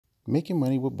Making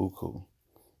money with Buku.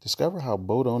 Discover how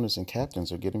boat owners and captains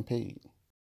are getting paid.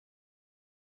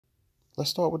 Let's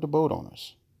start with the boat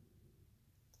owners.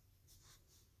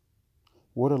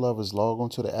 Water lovers log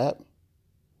onto the app.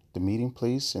 The meeting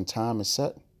place and time is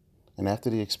set. And after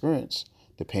the experience,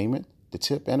 the payment, the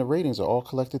tip, and the ratings are all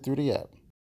collected through the app.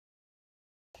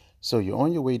 So you're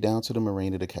on your way down to the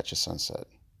marina to catch a sunset.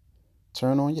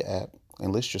 Turn on your app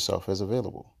and list yourself as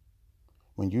available.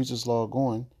 When users log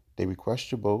on, they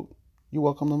request your boat, you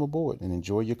welcome them aboard and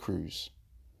enjoy your cruise.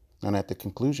 And at the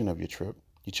conclusion of your trip,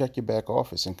 you check your back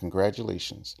office and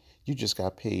congratulations, you just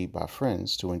got paid by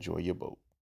friends to enjoy your boat.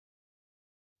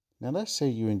 Now let's say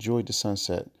you enjoyed the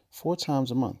sunset 4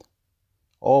 times a month,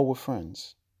 all with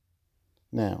friends.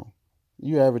 Now,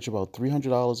 you average about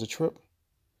 $300 a trip.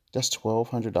 That's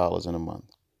 $1,200 in a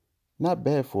month. Not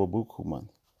bad for a Buku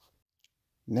month.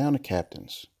 Now the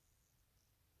captains.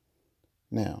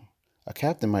 Now, a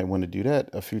captain might want to do that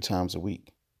a few times a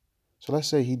week. So let's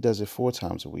say he does it 4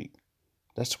 times a week.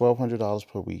 That's $1,200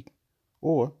 per week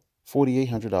or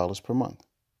 $4,800 per month.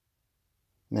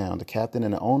 Now, the captain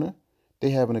and the owner,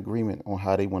 they have an agreement on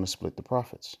how they want to split the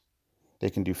profits. They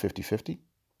can do 50-50,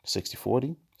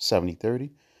 60-40,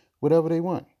 70-30, whatever they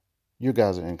want. You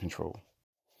guys are in control.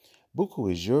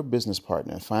 Buku is your business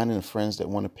partner in finding the friends that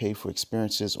want to pay for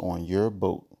experiences on your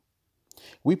boat.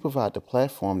 We provide the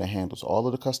platform that handles all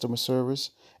of the customer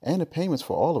service and the payments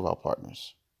for all of our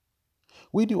partners.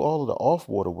 We do all of the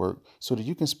off-water work so that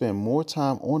you can spend more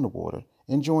time on the water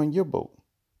enjoying your boat.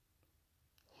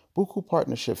 Buku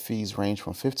partnership fees range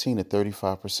from 15 to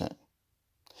 35%.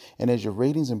 And as your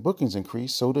ratings and bookings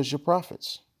increase, so does your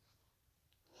profits.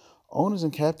 Owners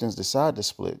and captains decide to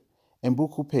split, and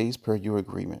Buku pays per your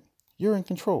agreement. You're in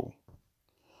control.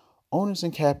 Owners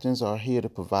and captains are here to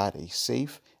provide a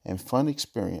safe and fun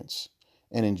experience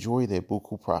and enjoy their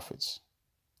Buku profits.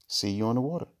 See you on the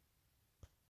water.